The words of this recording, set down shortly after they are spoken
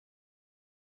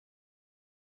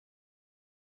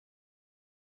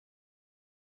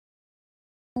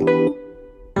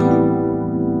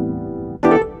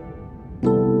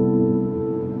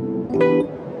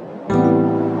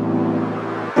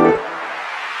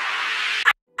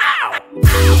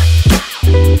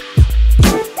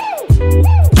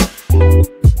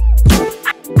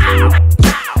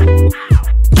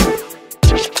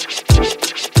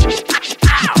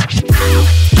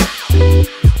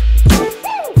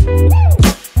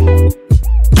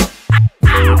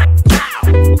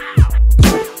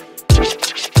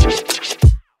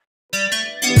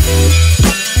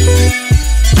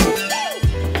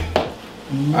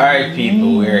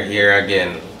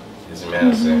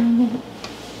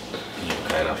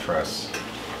kind of frost.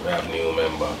 We have new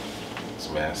member. That's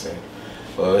what I say.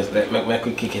 Well, let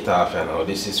me kick it off now.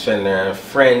 This is Fender and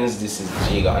Friends. This is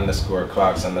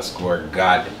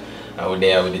Jiga_Clarks_God. And we're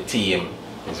there with the team.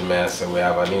 As man said, we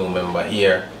have a new member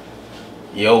here.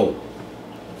 Yo,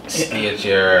 state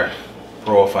your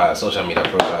profile, social media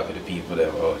profile for the people that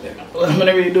are out there. Well, I'm not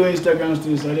really doing Instagram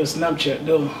still, so I just Snapchat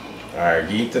though. Alright,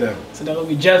 give it to them. So that will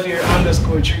be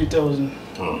Javier_3000.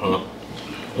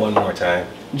 One more time.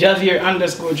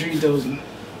 Javier_3000.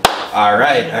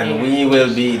 Alright, and we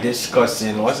will be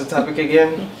discussing, what's the topic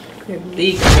again?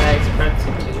 Legalized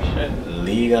prostitution.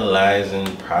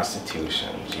 Legalizing prostitution.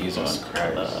 Jesus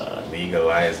Christ.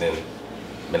 Legalizing.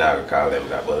 I'm not gonna call them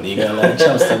that, but Yeah, legal. like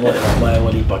chance to buy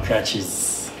one heap of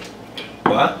crutches.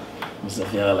 What? Mr.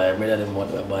 Feel like better than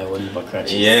what to buy one heap of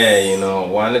crutches. Yeah, you know,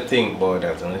 one to think about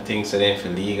that. One thing so then for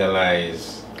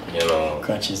legalize, you know,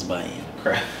 Crutches buying.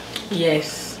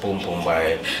 Yes. Boom boom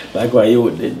buying. Like why you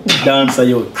the dancer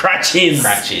you crutches.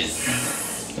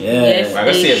 Crutches. Yeah. Yes. I'm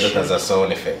gonna say it because of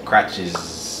sound effect. Crutches.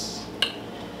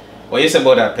 What you say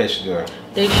about that pitch girl?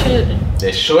 They should.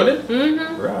 They should?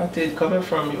 Mm-hmm. Right, it coming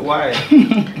from you. Why?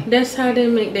 That's how they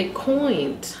make their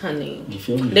coins, honey. You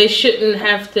feel me? They shouldn't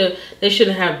have to. They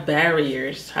shouldn't have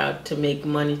barriers how to make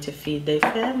money to feed their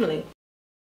family.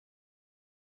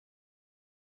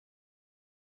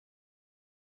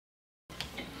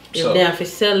 So- If they have to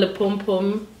sell the pum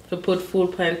pum to put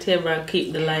food on the table and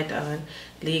keep the light on,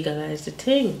 legalize the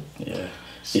thing. Yeah.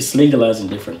 It's legalized in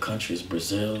different countries,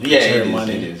 Brazil, Yeah, it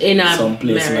Germany, is. In some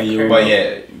place in America. Europe. But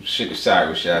yeah, sorry,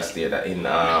 we should have stayed in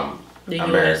The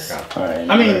America. US. Alright,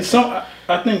 I mean, America.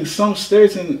 I think some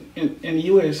states in the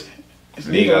US it's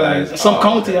Legalized. Some Oh,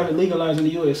 counties okay. have it legalized in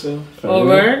the US. So Oh,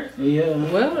 word? yeah.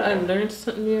 Well, I learned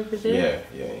something new every day.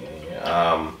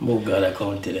 Yeah. Move God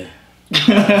account today.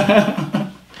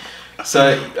 So,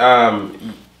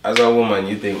 as a woman,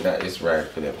 you think that it's right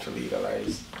for them to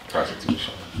legalize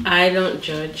prostitution? I don't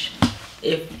judge.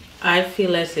 If I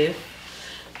feel as if,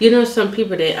 you know, some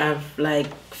people they have like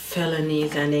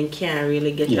felonies and then can't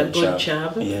really get a good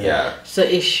job. Yeah. So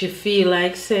if she feel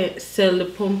like sell the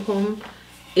pum pum,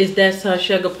 is that how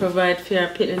she gonna provide for her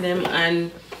pitting them and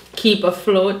keep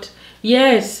afloat?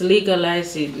 Yes,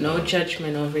 legalize it. No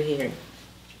judgment over here.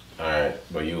 Alright,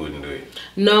 but you wouldn't do it.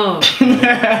 No,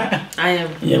 I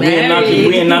am Yeah, married.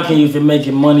 we ain't knocking you for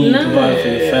making money and No. provide for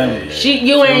your family.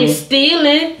 You ain't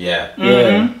stealing. Yeah.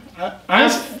 Yeah. I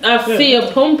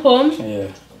feel pum pum. Yeah.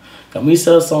 Can we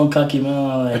sell some cocky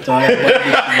man? Like,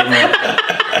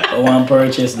 I want to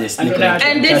purchase this. And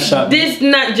this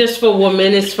not just for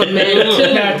women, it's for men too.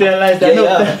 I realize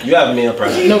that. You have male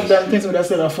prostitution. No, that things what I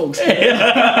said are folks.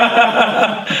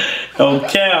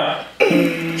 Okay.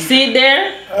 See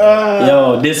there?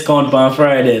 Yo, discount on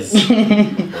Fridays.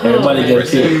 Everybody get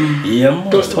paid. Yeah,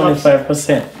 man,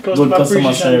 25%. Good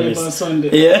customer service. On Sunday.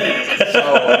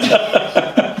 Yeah.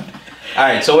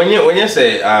 Alright, so when you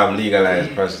say legalize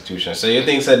prostitution, so you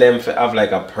think so them have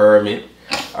like a permit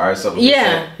or something?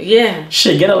 Yeah.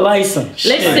 Shit, get a license.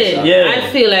 Listen, Yeah. I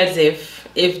feel as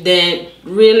if they're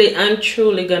really and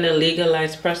truly gonna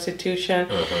legalize prostitution,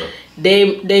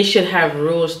 they should have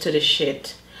rules to the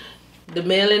shit. The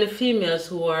male and the females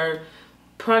who are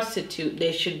prostitute,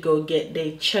 they should go get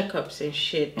their checkups and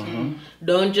shit.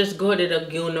 Don't just go to the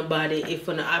goon body if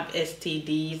you have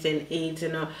STDs and AIDS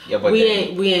and all. Yeah, but we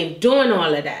then- ain't doing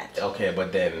all of that. Okay,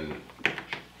 but then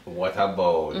what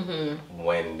about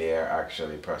when they're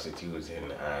actually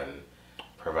prostituting and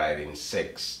providing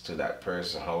sex to that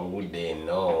person? How would they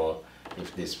know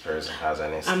if this person has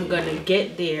an STD? I'm gonna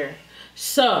get there.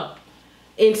 So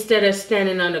instead of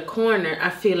standing on the corner, I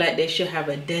feel like they should have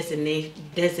a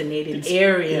designated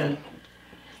area. Yeah.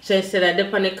 So instead of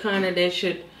dip on the corner, they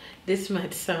should. This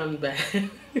might sound bad,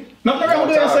 Nothing wrong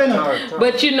with that saying that.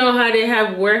 but you know how they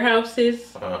have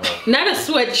warehouses, not a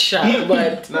sweatshop,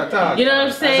 but you know what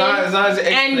I'm saying. As long as you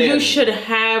And you explain. should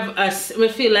have a.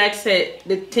 If you like said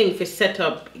the thing for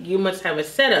setup, you must have a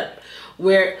setup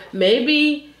where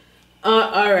maybe.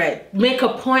 All right, make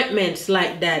appointments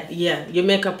like that. Yeah, you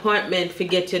make appointment to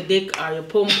get your dick or your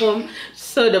pum pum.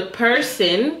 So the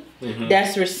person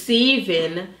that's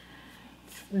receiving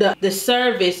the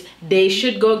service, they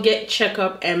should go get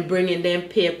checkup and bring in them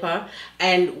paper,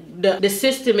 and the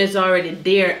system is already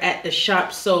there at the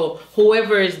shop. So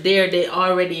whoever is there, they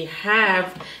already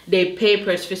have their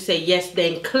papers to say yes,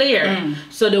 then clear.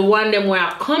 So the one them where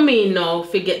I come in now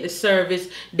to get the service,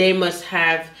 they must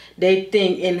have they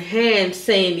thing in hand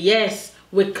saying yes,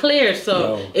 we're clear,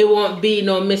 so it won't be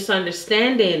no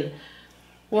misunderstanding.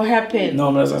 What happened?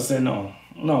 No, as I said, no.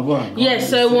 No, go on. Yeah,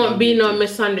 so it won't be no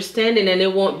misunderstanding and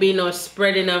it won't be no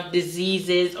spreading of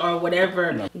diseases or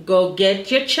whatever. No. Go get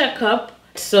your checkup.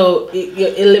 So you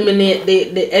eliminate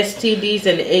the STDs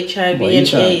and the HIV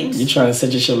and AIDS. You trying to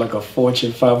set your shit like a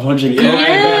Fortune 500 company.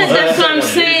 Yeah, that's what I'm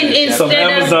saying. Some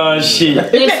Amazon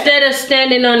shit. Instead of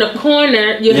standing on the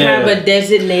corner, you have a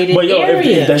designated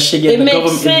area. If that shit get in the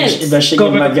government, if that shit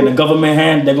get like in the government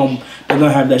hand, they're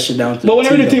gonna have that shit down to. But when I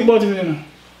really think about it, you know,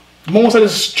 most of the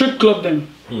strip club them,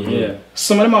 yeah,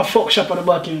 some of them are fuck shop at the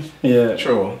back end. Yeah,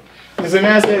 true. You see me,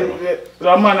 I say,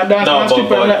 a man a dance on a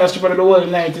stripper like a stripper the whole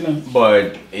night, you know.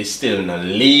 But it's still not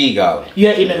legal.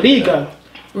 Yeah, it's illegal.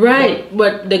 Right,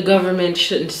 but the government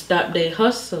shouldn't stop their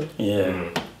hustle. Yeah.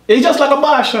 It's just like a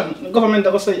abortion. The government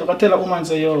will say, you can tell a woman,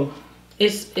 say, yo,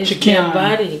 it's she their can't.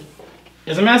 body.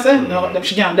 You see me, I say? No,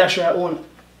 she can't dash her own.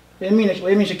 What do you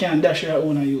mean she can't dash her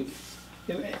own on you?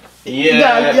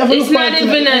 Yeah, it's not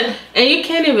even a, and you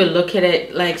can't even look at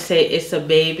it like say it's a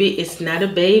baby. It's not a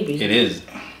baby. It is.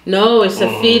 No, it's a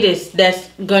fetus that's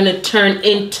gonna turn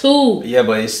into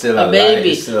but it's still a alive.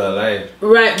 baby. It's still alive.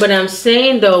 Right, but I'm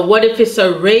saying though, what if it's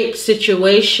a rape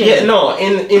situation? Yeah, no,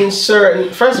 in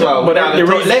certain. First of all, but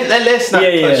let's not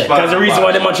touch because the reason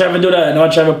why they might try to do that, they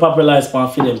might try to popularize for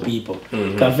feeding people.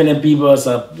 Because feeding people is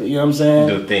you know what I'm saying?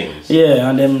 Do things. Yeah,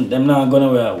 and them not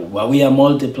gonna we are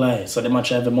multiply, so they might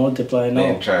try to multiply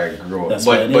now. They try to grow. That's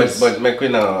but make we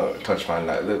not touch on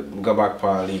that. Go back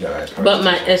for legalized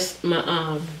prostitution.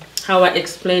 But how I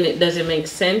explain it doesn't make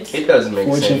sense. It doesn't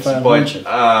make sense. But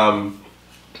all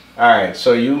right.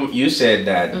 So you said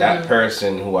that that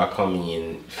person who are coming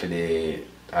in for the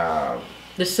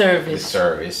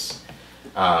service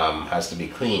has to be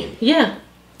clean. Yeah.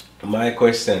 My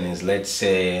question is, let's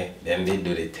say then they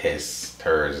do the test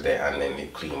Thursday and then they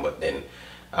clean, but then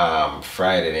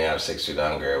Friday they have sex with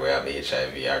a girl, we have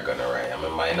HIV are gonna right. I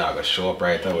mean, mine not gonna show up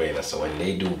right away. So when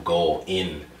they do go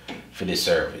in for the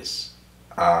service,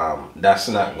 that's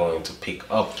not going to pick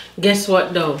up. Guess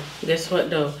what though?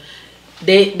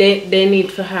 They need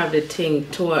to have the thing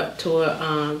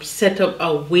to set up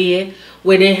a way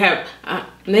where they have.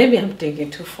 Maybe I'm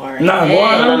thinking too far. No.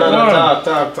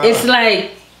 Talk. It's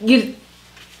like you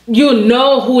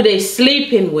know who they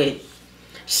sleeping with.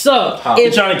 So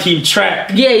you're trying to keep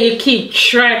track. Yeah, you keep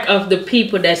track of the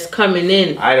people that's coming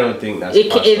in. I don't think that's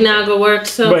possible. It's not gonna work.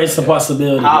 So, but it's a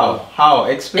possibility. How?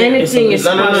 Explain. Anything is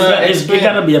possible. It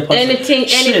gotta be a possibility.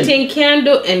 Anything can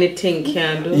do. Anything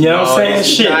can do. You know what I'm saying?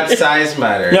 Shit. Not size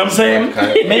matter. You know what I'm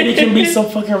saying? Maybe it can be some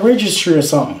fucking registry or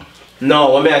something.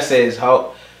 No, what I say is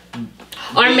how.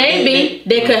 Or maybe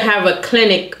they could have a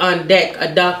clinic on deck,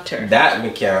 a doctor. That we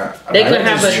can. They could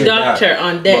have a doctor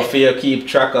on deck. But for you keep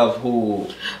track of who.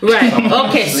 Right.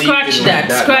 Okay. Scratch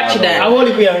that. Scratch that. I won't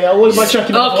be here. I won't be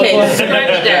tracking. Okay.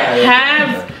 Scratch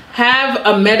that. Have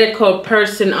a medical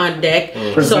person on deck.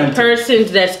 So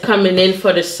persons that's coming in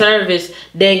for the service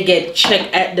then get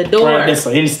checked at the door. Right.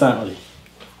 So instantly.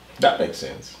 That makes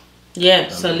sense. Yeah.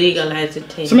 So legalize the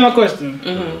thing. So my question.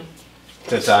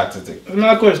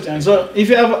 My question. So if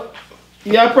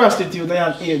you're a prostitute and you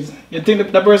have AIDS, you think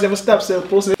the person ever stops selling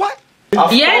pussy? What?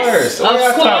 Yes, of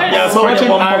course. Yeah,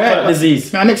 so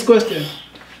disease. My next question.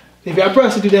 If you're a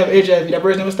prostitute and have HIV, that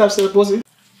person ever stops selling pussy?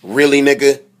 Really,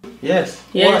 nigga? Yes.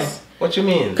 Yes. Why? What you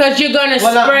mean? Because you're gonna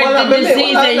spread the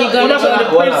disease and you're gonna go to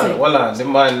prison. Voila, the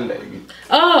man.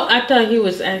 Oh, I thought he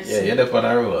was asking. Yeah, you're the one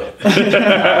I rule. So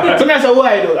that's a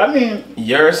why though. I mean,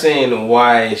 you're saying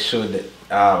why should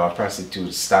a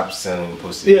prostitute stop selling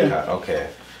pussy? Yeah. Okay.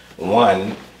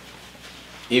 One,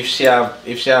 first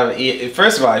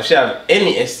of all, if she have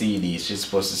any STDs, she's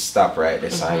supposed to stop right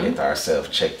there and get herself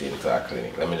checked into a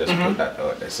clinic. Let me just put that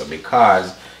out there. So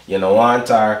because you don't want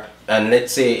her, and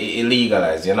let's say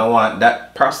illegalized, you don't want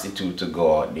that prostitute to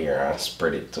go out there and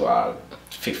spread it to all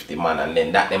 50 man, and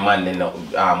then that the man then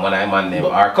when I man them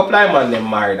or a couple of man them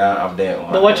married and have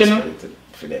them. But what you know?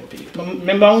 For them people.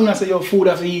 Remember when I say your food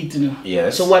have to eat, you know?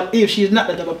 Yes. So what if she's not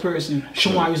that type of person? She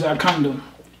want to use her condom.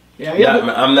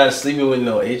 I'm not sleeping with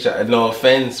no HIV. No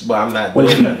offense, but I'm not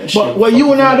doing that. But what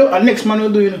you and I do, a next man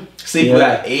will do, you know? Sleep with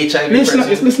HIV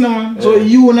Listen, man. So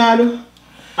you and I do,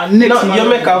 a next man. You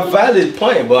make a valid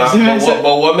point, but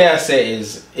what may I say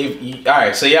is,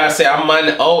 alright, so y'all say a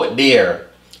man out there.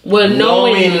 Well,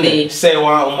 knowingly. Say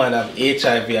one woman have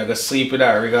HIV, I go sleep with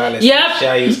her regardless. Yep. She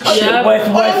use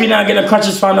What if you not getting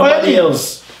crutches for nobody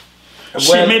else?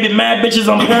 Shit, maybe mad bitches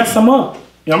on pass them up.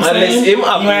 You know what I'm saying? Him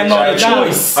have you ain't no other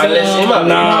choice. Unless him have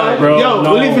nah, bro.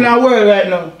 Yo, we live in our world right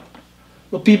now.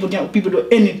 But people do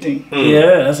anything.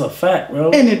 Yeah, that's a fact, bro.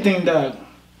 Anything, dog.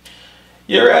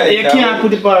 You're right. You can't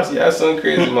put it past. Yeah, some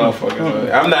crazy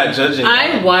motherfuckers. I'm not judging.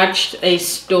 I watched a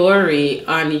story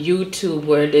on YouTube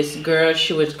where this girl,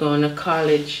 she was going to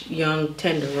college, young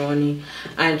tenderoni,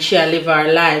 and she lived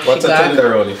her life. What's a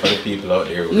tenderoni for the people out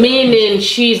there? Meaning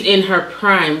she's in her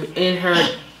prime, in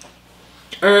her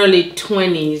early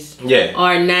 20s. Yeah.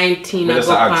 Or 19 or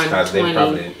upon 20.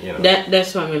 Probably, you know.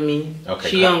 That's what I mean. Okay.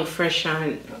 She young, fresh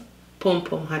and pum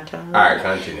pum hata. Alright,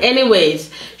 continue.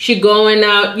 Anyways, she going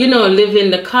out, you know,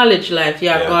 living the college life.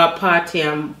 Yeah, go out party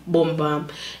and boom bam.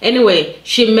 Anyway,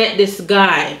 she met this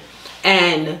guy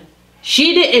and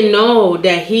she didn't know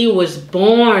that he was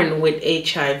born with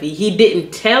HIV. He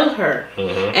didn't tell her.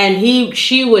 And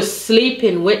she was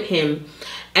sleeping with him.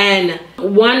 And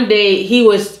one day he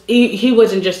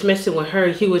wasn't just messing with her,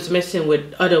 he was messing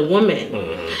with other women.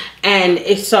 And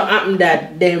it so happened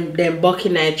that them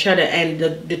bucking at each other and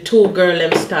the two girls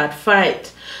them start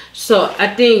fight. So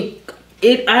I think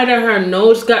it either her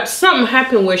nose got something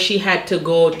happened where she had to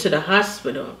go to the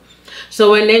hospital.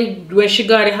 So when she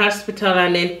got to the hospital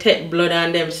and then take blood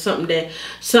on them,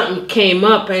 something came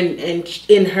up and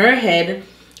in her head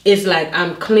it's like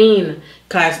I'm clean.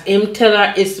 Cause him tell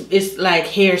her it's like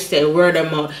hearsay, word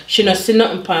of mouth. She not see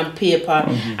nothing on paper.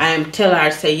 And tell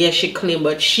her say yes she clean,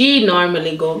 but she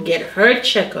normally go get her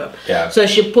checkup. Yeah. So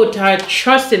she put her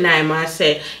trust in him and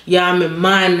say, yeah, I'm a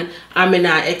man. I mean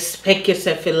I expect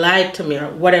yourself to lie to me or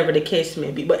whatever the case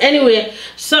may be. But anyway,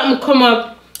 something come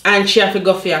up and she have to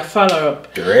go for a follow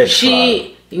up.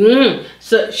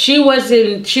 So she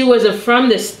wasn't from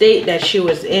the state that she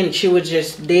was in. She was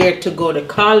just there to go to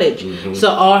college. So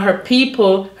all her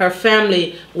people, her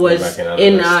family was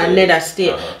in another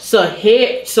state.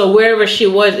 So wherever she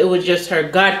was, it was just her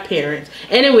godparents.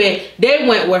 Anyway, they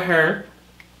went with her.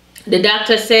 The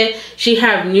doctor said she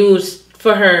have news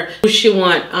for her. She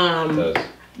want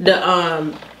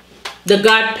the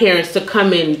godparents to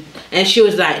come in. And she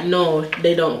was like, no,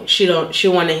 they don't. She want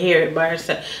to hear it by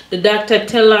herself. The doctor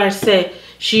tell her, say,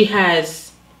 she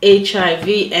has HIV,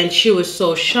 and she was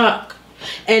so shocked.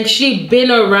 And she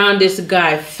been around this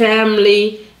guy,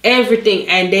 family, everything,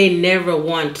 and they never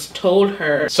once told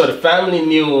her. So the family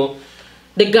knew.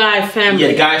 The guy family.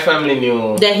 Yeah, the guy family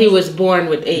knew. That he was born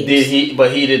with AIDS. Did he?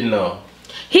 But he didn't know.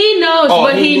 He knows,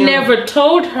 but he never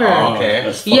told her. Oh,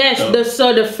 okay. Yes,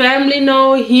 so the family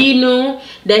know, he knew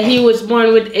that he was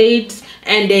born with AIDS,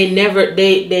 and they never,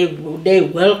 they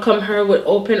welcome her with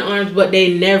open arms, but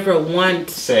they never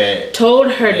once told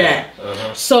her that.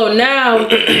 So now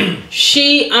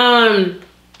she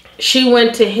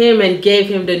went to him and gave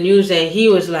him the news, and he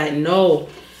was like, no,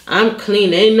 I'm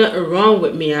clean, ain't nothing wrong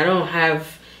with me, I don't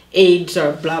have AIDS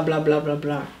or blah blah blah blah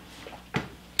blah.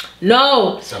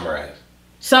 No. Summarize.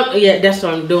 Yeah, that's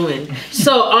what I'm doing.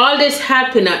 So all this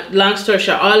happened, long story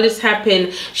short, all this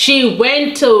happened. She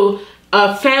went to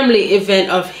a family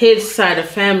event of his side of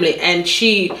family, and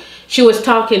she was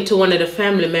talking to one of the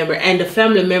family members, and the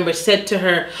family member said to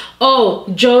her, oh,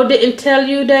 Joe didn't tell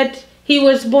you that he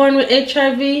was born with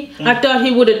HIV? I thought he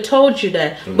would have told you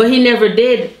that, but he never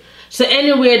did. So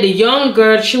anyway, the young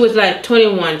girl, she was like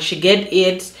 21, she get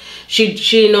AIDS. She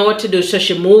didn't know what to do, so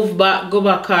she moved back, go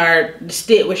back to the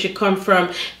state where she come from,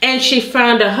 and she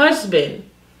found a husband,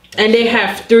 and they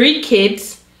have 3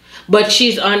 kids, but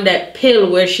she's on that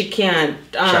pill where she can't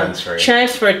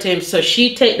transfer to him. So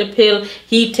she take the pill,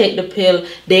 he take the pill.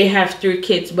 They have 3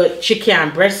 kids, but she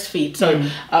can't breastfeed.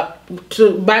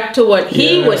 So back to what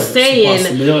he was saying,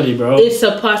 it's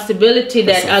a possibility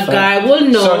that a guy will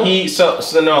know.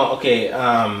 So no, okay.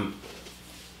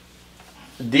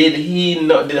 Did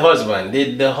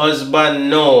the husband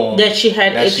know that she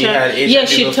had HIV? Yeah,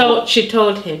 she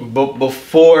told him. But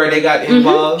before they got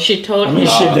involved? She told him.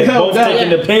 They both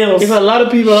taking the pills. If a lot of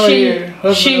people out here,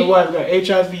 husband and wife got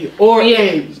HIV or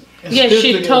AIDS. Yeah,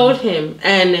 she told him,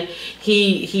 and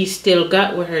he still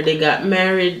got with her. They got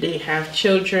married, they have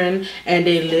children, and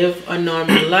they live a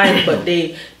normal life, but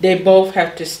they both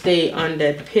have to stay on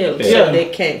that pill, so they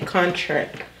can't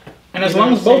contract. And as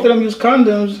long as both of them use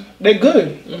condoms, they're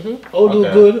good. Old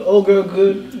dude good, old girl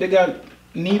good. They got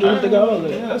needles, they got all of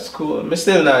that. Yeah, that's cool. I'm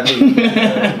still not doing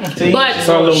But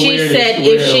she said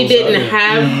if she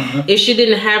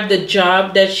didn't have the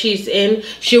job that she's in,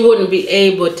 she wouldn't be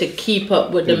able to keep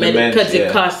up with the medical because it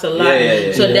costs a lot.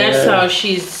 So that's how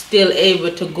she's still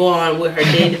able to go on with her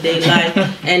day-to-day life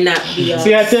and not be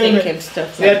sick and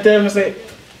stuff. See, I tell him, say,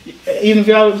 even if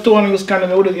y'all was 200 use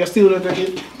condom, you're still not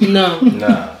going to No.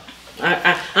 Nah.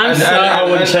 I'm sorry. I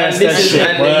wouldn't chance that shit.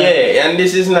 And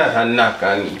this is not a knock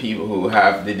on people who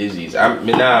have the disease. I'm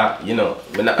not, you know,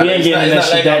 it's not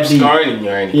like I'm scarring you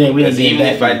or anything. Yeah, because even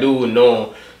if I do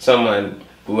know someone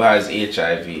who has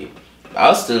HIV,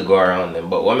 I'll still go around them.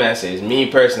 But what I say is,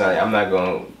 me personally, I'm not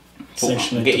going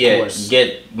to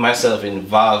get myself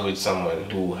involved with someone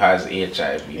who has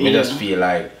HIV. I just feel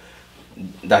like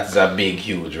that's a big,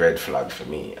 huge red flag for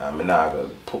me. I'm not going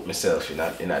to put myself in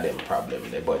a them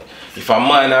problem there. But if a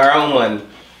man or a woman,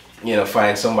 you know,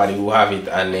 find somebody who have it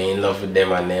and they in love with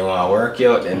them and they want to work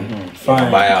out, then fine.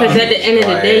 Because at the end of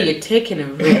the day, you're taking a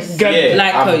risk.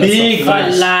 Like a big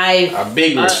life. A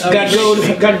big risk.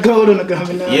 God gold on the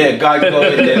government. Yeah, God go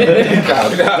with them.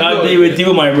 God be with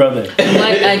you, my brother.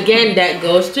 But again, that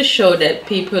goes to show that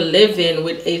people living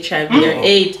with HIV or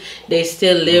AIDS, they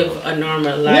still live a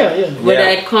normal life. Whether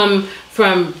it come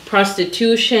from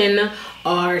prostitution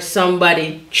or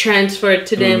somebody transferred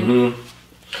to them.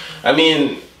 I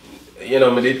mean, you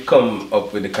know, I did come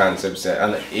up with the concept that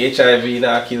and HIV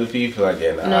not kill people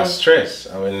again. Stress.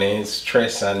 And when they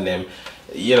stress on them,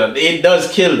 you know, it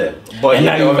does kill them. But and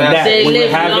you know, they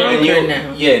live longer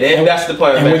now. Yeah, then that's the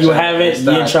point. And when you have it, you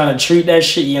ain't trying to treat that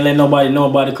shit. You ain't let nobody know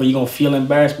about it because you're going to feel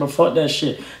embarrassed. But fuck that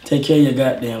shit. Take care of your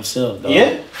goddamn self, dog.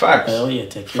 Yeah, facts. Hell yeah,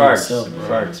 take care of yourself.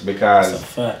 Facts, because that's a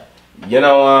fact. You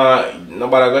know,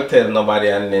 nobody gonna tell nobody,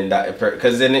 and then that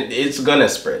because then it's gonna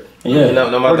spread. Yeah, you know,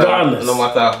 no regardless.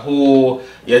 matter who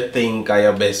you think are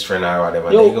your best friend or whatever,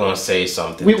 they gonna say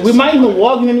something. We might even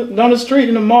walk down the street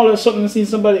in the mall or something and see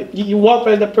somebody. You walk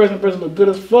past that person look good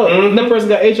as fuck. That person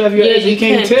got HIV. You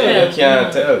can't tell.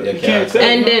 You can't tell.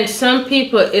 And then some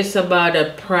people, it's about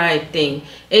a pride thing.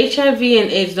 HIV and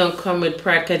AIDS don't come with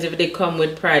pride, because if they come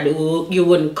with pride, you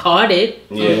wouldn't caught it.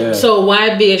 Yeah. So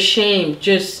why be ashamed?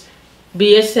 Just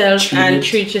be yourself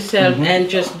treat yourself and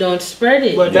just don't spread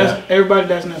it. But that's everybody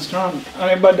that's not strong.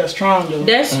 Everybody that's strong though.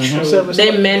 That's true.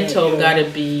 Their mental gotta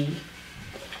be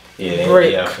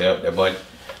break. But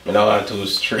you know, I'm too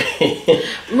straight.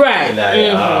 Right. in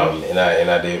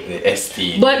the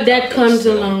ST. But that comes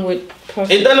along with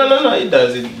prostitution. No, it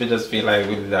does. It just feel like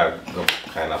we did that go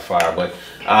kind of far. But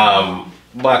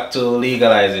back to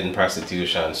legalizing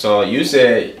prostitution. So you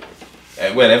say,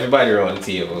 well, everybody around the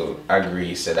table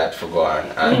agrees to that for go on,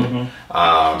 and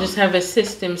just have a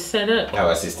system set up. Have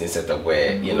a system set up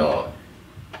where you know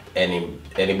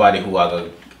anybody who are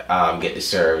gonna get the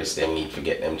service, they need to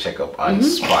get them check up on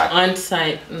spot, on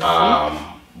site.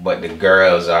 But the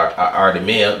girls are the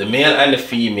male and the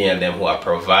female, them who are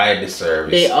provide the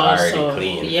service, they already also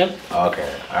clean. Yep.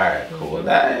 Okay. All right. Cool.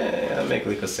 That make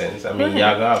little sense. I mean,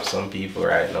 y'all gonna have some people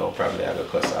right now probably I gonna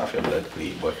cuss off your blood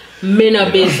clean, but men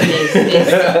of business.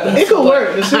 It could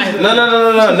work.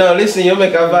 No. Listen, you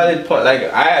make a valid point.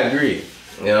 Like I agree.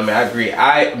 You know what I mean? I agree.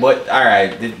 But all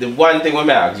right. The one thing we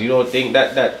ask, you don't think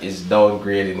that is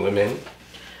downgrading women?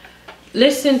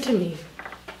 Listen to me.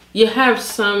 You have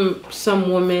some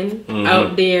women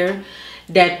out there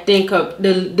that think of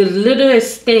the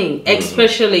littlest thing,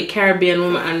 especially Caribbean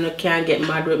women, and can't get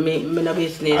mad with me no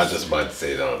business. I was just about to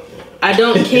say don't. I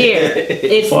don't care.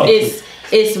 It's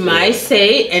my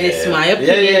say and it's my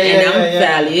opinion and I'm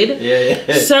valid.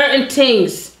 Certain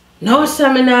things, no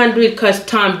seminar do it because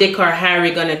Tom, Dick, or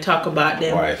Harry gonna talk about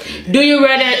them. Do you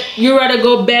rather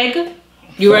go beg?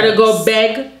 You rather go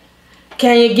beg?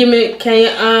 Can you give me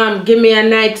a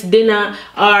night's dinner,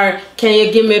 or can you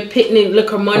give me a picnic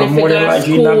liquor money for go to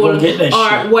school or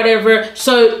whatever?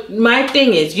 So my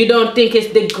thing is, you don't think it's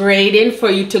degrading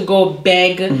for you to go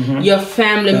beg your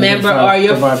family member or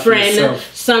your friend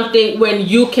something when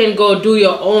you can go do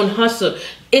your own hustle?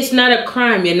 It's not a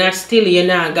crime. You're not stealing. You're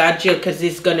not got jail because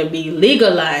it's gonna be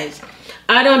legalized.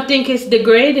 I don't think it's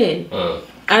degrading.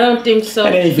 I don't think so.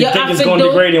 And then if you think it's going to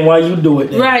degrade, then why you do it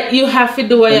then? Right, you have to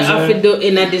do what you have to do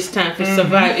in this time to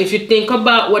survive. If you think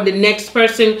about what the next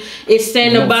person is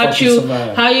saying about you,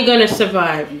 how you going to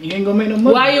survive? You ain't going to make no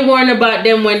money. Why you worrying about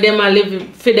them when them are living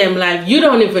for them life? You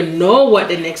don't even know what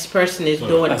the next person is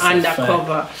doing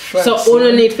undercover. So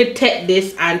only need to take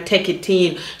this and take it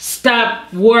in. Stop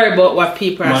worrying about what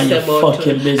people are saying about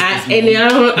you.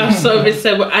 I'm sorry,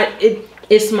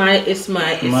 it's my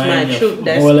truth.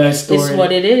 That's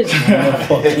what it is.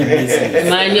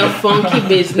 Mind your funky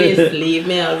business. Leave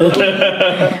me alone.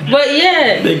 But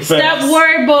yeah, stop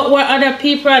worrying about what other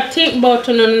people are think about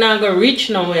you. Not gonna reach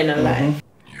nowhere in life.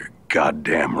 You're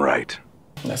goddamn right.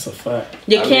 That's a fact.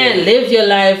 You can't live your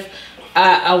life.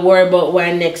 I worry about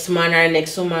what next man or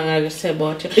next woman are going to say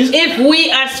about you. If we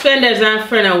as Fenders and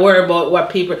Friends are worried about what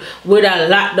people would have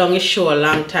locked down this show a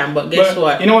long time, but guess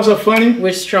what? You know what's so funny?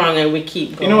 We're strong and we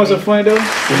keep going. You know what's so funny though? We're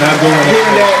not going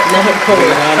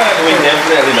We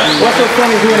definitely not. What's so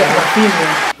funny is hearing that from a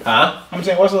female? Huh? I'm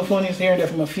saying what's so funny is hearing that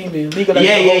from a female.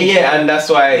 Yeah, and that's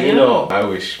why, you know, I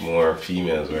wish more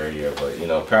females were here, but you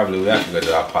know, probably we have to go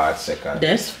to our part second.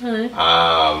 That's fine.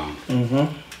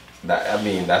 I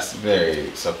mean, that's very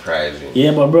surprising.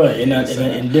 Yeah, but bro,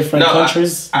 in different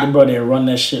countries, bro, they run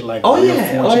that shit like.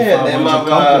 Them have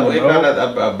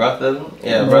a brothel.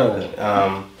 Yeah,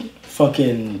 brothel.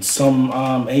 Fucking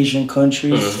some Asian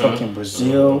countries, fucking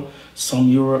Brazil, some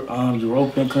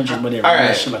European countries, but they run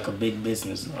that shit like a big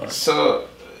business. So,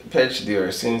 Petch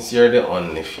dear, since you're the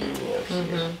only female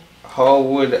here, how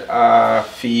would a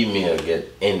female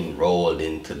get enrolled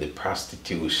into the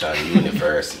prostitution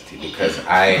university? Because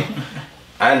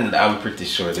I'm pretty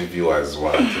sure the viewers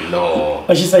want to know.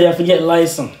 But she said you have to get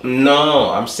licensed. No,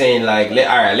 I'm saying like,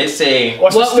 alright, let's say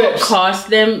what would cost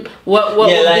them? What would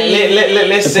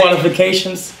let's the say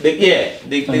qualifications.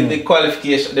 The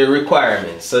qualification, the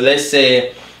requirements. So let's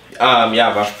say you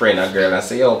have a friend, a girl, and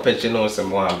say, yo, Petch, you know,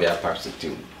 someone want to be a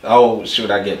prostitute. How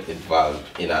should I get involved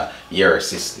in your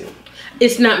system?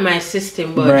 It's not my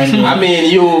system, but Brandon. I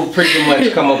mean, you pretty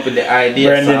much come up with the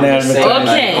idea.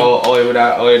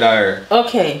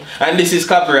 Okay. And this is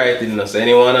copyrighted, you know, so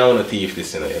anyone I want to thief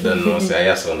this, you know, you don't know, say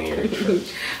I just want to hear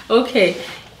it. Okay.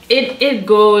 It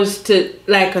goes to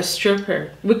like a stripper.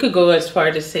 We could go as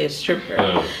far to say a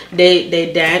stripper.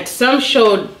 They dance. Some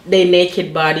show their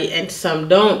naked body and some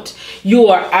don't. You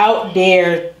are out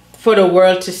there for the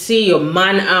world to see. Your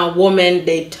man or woman,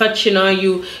 they touching on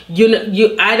you.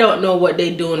 I don't know what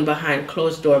they doing behind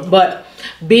closed door, but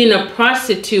being a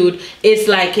prostitute, it's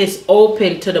like it's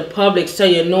open to the public, so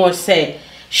you know, say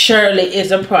Shirley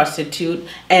is a prostitute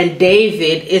and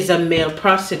David is a male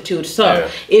prostitute. So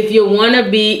if you want to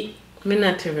be, me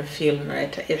not ever feel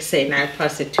right if saying not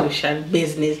prostitution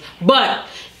business, but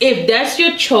if that's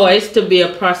your choice to be a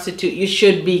prostitute, you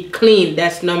should be clean.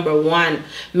 That's number one.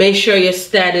 Make sure your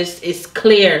status is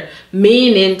clear.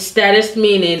 Status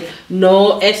meaning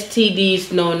no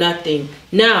STDs, no nothing.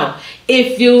 Now,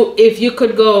 if you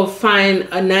could go find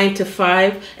a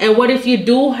 9-to-5, and what if you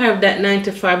do have that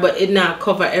 9-to-5, but it not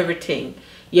cover everything?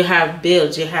 You have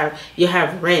bills, you have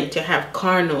rent, you have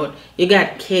car note, you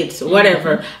got kids,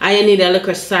 whatever. I need a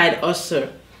little side hustle.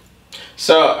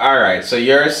 So, all right. So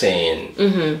you're saying,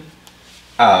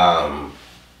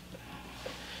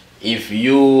 if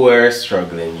you were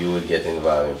struggling, you would get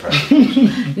involved in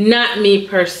prostitution. Not me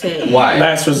per se. Why?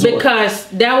 Last resort. Because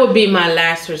that would be my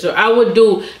last resort. I would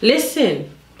do.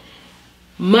 Listen,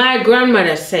 my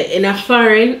grandmother said, in a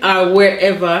foreign or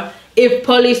wherever, if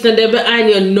police not there behind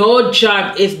you, no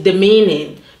job is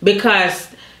demeaning, because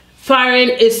foreign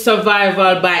is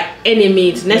survival by any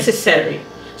means necessary.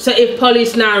 So if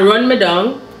police now run me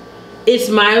down, it's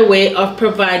my way of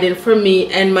providing for me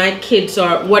and my kids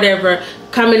or whatever.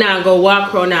 Coming out and go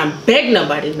walk around and beg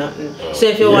nobody nothing. So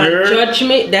if you want to judge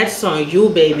me, that's on you,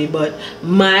 baby. But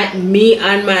me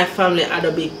and my family ought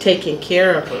to be taken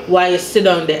care of while you sit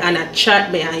down there and I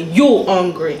chat me and you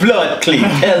hungry. Blood clean.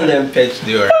 Tell them, Petch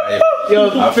dear.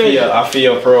 I feel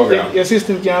your program. Your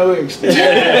system can't work.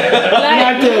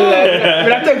 I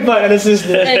take part of the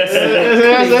system.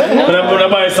 I'm gonna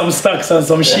buy some stocks and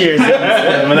some shares.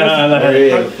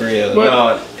 Real.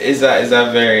 No, it's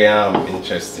a very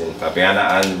interesting topic,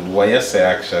 and what you say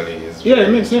actually is it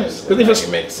makes sense. It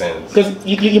makes sense. Because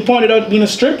you pointed out being a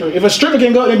stripper. If a stripper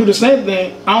can go out and do the same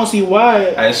thing, I don't see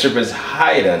why. And strippers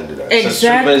hide under that.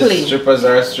 Exactly. So strippers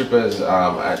are strippers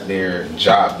at their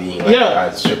job being like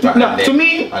a stripper. No, to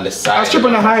me, on the side. A stripper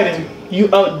not hiding. You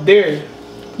out there.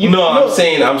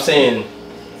 I'm saying.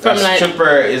 A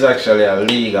stripper is actually a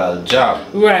legal job.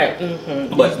 Right.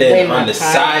 But then on the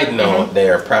side now,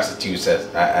 they're prostitutes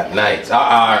at night. Or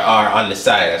on the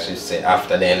side, I should say,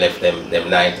 after they left them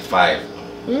 9-to-5.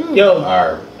 Yo,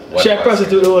 or she a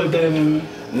prostitute all the time.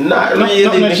 Not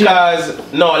really, because...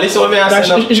 No, listen what me I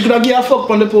say. She could get a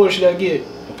fuck on the pole, should I get?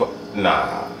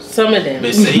 Nah. Some of them.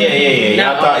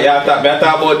 Yeah. I thought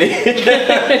about the... I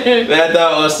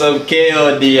thought about some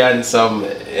KOD and some...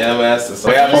 Yeah, man. So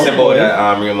what you have to say about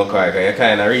that, real McCoy? You're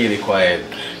kind of really quiet.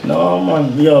 No,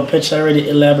 man. Yo, Petch already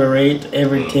elaborate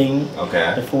everything.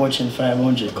 Okay. The Fortune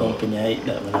 500 company, I hate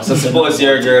that, man. So suppose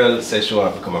your girl says she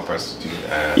want to become a prostitute.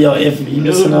 Yo, if you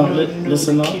listen up.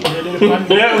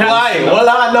 Why? Hold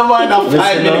on, no more than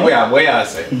 5 minutes. What you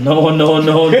say? No.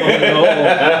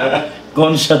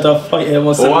 Gunshot of fire.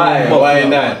 Why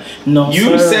not? No,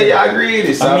 you sir. say you agree with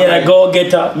this. I mean, I go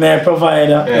get up, man,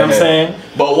 provider. You know what I'm saying?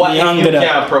 But what if you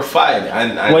can't provide?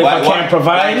 And what if I can't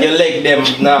provide? Like you leg them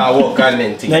now walk on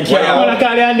them things. Like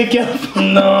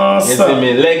no, sir.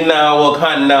 Leg now walk,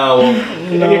 hand now walk.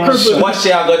 No, what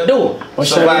she gonna do?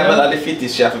 Survival of the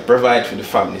fittest. She have to provide for the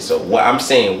family. So what I'm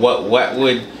saying, what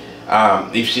would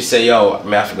if she say, yo,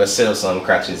 I have to go sell some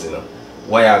crutches, you know?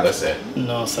 What y'all gonna say?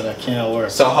 No, so that can't work.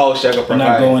 So how she gonna I'm provide?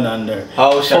 not going under.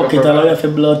 How she Fuck it, gonna I'll provide? have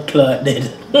a blood clot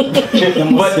dead. But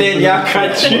then y'all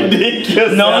contradict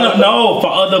yourself. No.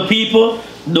 For other people,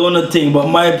 do nothing. But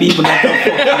my people, not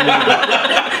fucking.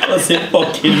 I say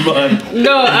fucking bad.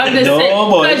 No, I'm just No,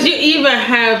 saying because you even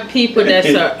have people that's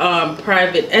a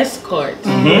private escort.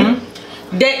 Mm-hmm.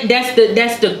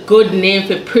 That's the good name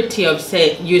for pretty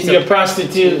upset using You're a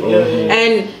prostitute.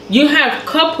 And you have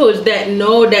couples that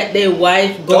know that their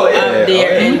wife go out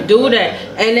there and do that,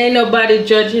 and ain't nobody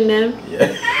judging them.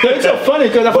 It's so funny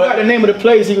because I forgot the name of the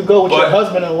place you could go with your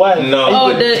husband and wife. No. Oh,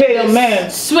 You could pay a man.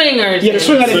 Swingers. Yeah, the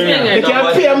swinger. You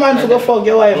can't pay a man to go fuck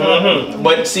your wife.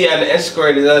 But see, an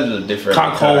escort is a little different.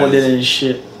 Cockholded and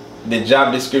shit. The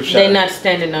job description. They're not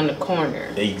standing on the corner.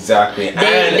 Exactly.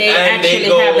 They actually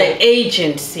have an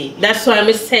agency. That's why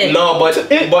I'm saying. No, but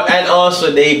and also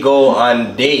they go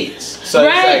on dates. So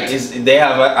it's like they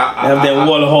have They have their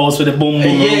wall house with the boom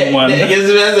boom room one.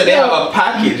 They have a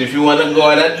package if you want to go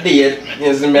on a date.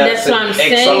 That's what I'm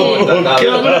saying.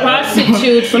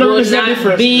 Prostitutes will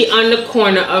not be on the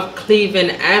corner of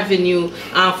Cleveland Avenue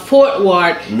on Fort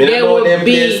Ward. They will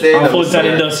be on Fulton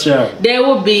Industrial. They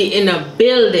will be in a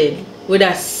building with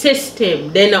a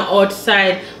system. They're not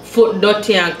outside foot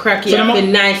dirty and cracky up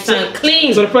and nice and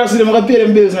clean. So the prostitute gonna pay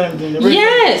them bills and everything.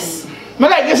 Yes. I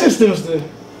like the systems too.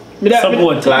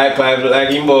 Support.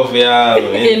 Like in both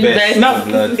invest.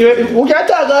 We can't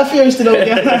talk about fears today.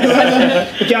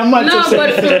 We can't match. No,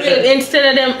 but for real, instead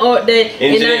of them out there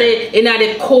in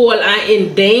the cold and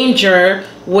in danger,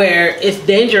 where it's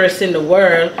dangerous in the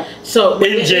world. So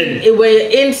when you're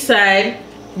inside,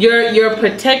 you're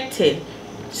protected.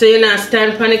 So you're not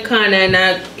standing on the corner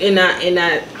in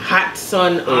a hot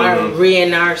sun or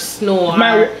rain or snow or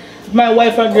my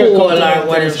wife and girl cool or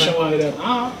whatever.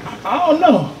 I don't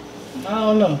know.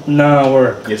 Nah,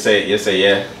 work. You say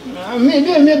yeah.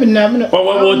 Maybe not.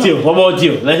 What about you? What about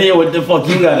you? Let's hear what the fuck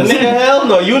you got to say. Hell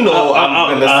no, you know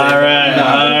I'm gonna say.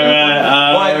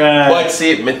 Alright. But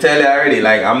see, me tell you already,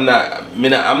 like I'm not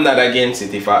against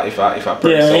it if a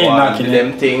person want to do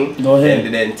them thing, then do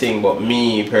them thing. But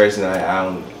me personally,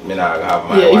 I'm not have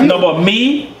my wife. No, but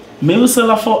me will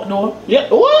sell a fuck though. Yeah,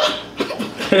 what?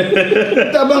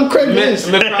 That man Craigslist.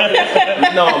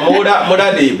 No, more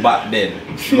that day back then.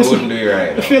 I wouldn't do it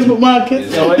right now. Facebook market.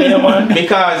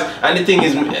 Because, and the thing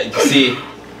is, see,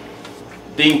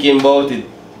 thinking about it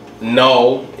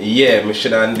now, yeah, I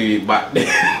shouldn't do it back then.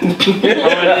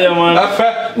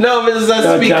 No, but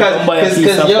just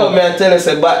because yo, man, tell us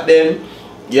back then,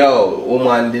 yo,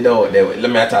 woman did out there. Let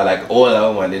me tell like all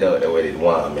a woman did out there where they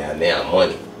want me and they have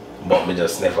money. But me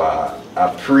just never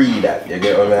pre that. You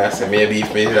get what I say? Maybe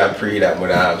if me did pre that, I would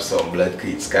have some blood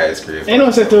cleat skyscraper. You know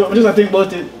what I'm saying? Just think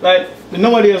about it. Like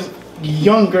nowadays,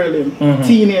 young girl,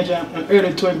 teenager, and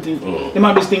early 20s, they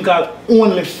might be thing called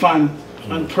OnlyFans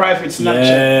and private Snapchat.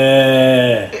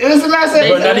 Yeah. It's a nice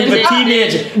but not even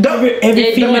teenager.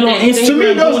 Every female on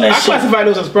Instagram. I classify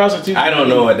those as prostitutes. I don't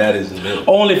know what that is.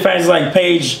 OnlyFans like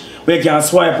page where you can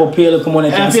swipe up, pay look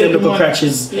money, and send look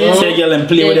crutches. Say girl and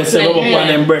play with themselves up on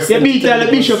them breasts. You beat the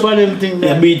bishop on them thing.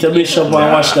 You beat the bishop and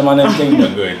wash them on them thing.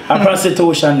 A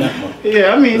prostitution that man.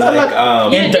 Yeah, I mean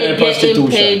like internet prostitution.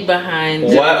 Paid behind.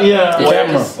 What?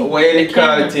 Camera. What they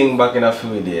call the thing back in a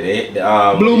few days?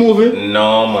 Blue movie?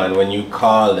 No man, when you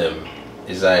call them,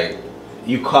 it's like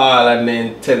you call and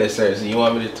then tell us, so you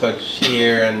want me to touch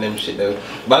here and them shit.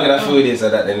 Back in a few days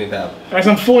that they need to have. Like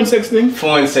some phone sex thing?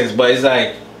 Phone sex, but it's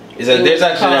like there's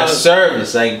actually a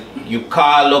service, like you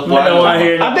call up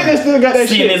I think they still got that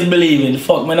shit. Seeing is believing.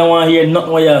 Fuck, man, I want to hear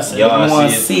nothing what you say. I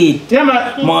want to see it. Yeah,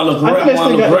 man. Man, look right,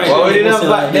 man, look right. Well, we didn't have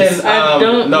back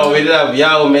then, no, we didn't have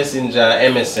Yahoo Messenger,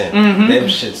 MSN, them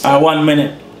shits. 1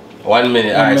 minute. 1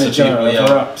 minute, alright, so people,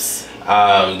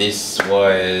 yeah. This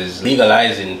was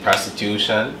legalizing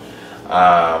prostitution.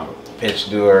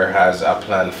 Pitch Door has a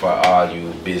plan for all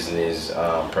you business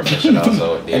professionals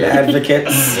out there. And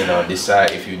advocates. You know,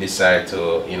 if you decide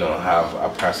to, have a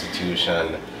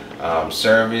prostitution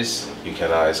service, you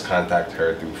can always contact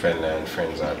her through Fender and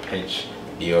Friends on Pitch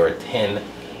Door 10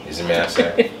 is the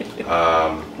master.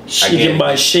 She can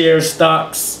buy share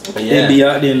stocks. Yeah,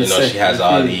 she has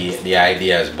all the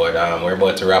ideas, but we're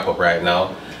about to wrap up right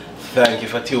now. Thank you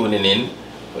for tuning in.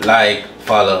 Like,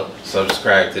 follow,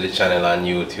 subscribe to the channel on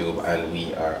YouTube, and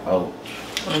we are out.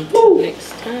 Until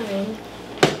next time.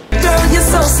 Girl, you're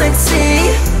so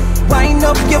sexy. Wind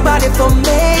up your body for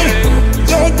me.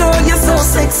 Yeah, girl, you're so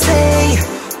sexy.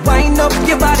 Wind up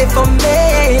your body for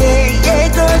me.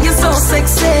 Yeah, girl, you're so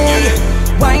sexy.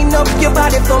 Wind up your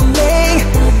body for me.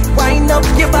 Wind up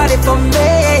your body for me.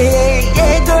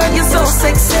 Yeah, girl, you're so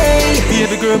sexy.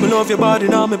 Baby girl, me love your body,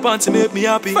 now me pants make me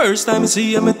happy. First time I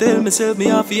see you, me tell myself me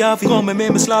happy. Come and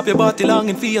make me slap your body long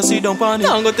and feel you sit down on it.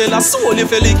 I'm gonna tell a soul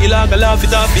if you lick it like a laugh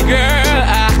it off,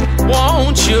 girl.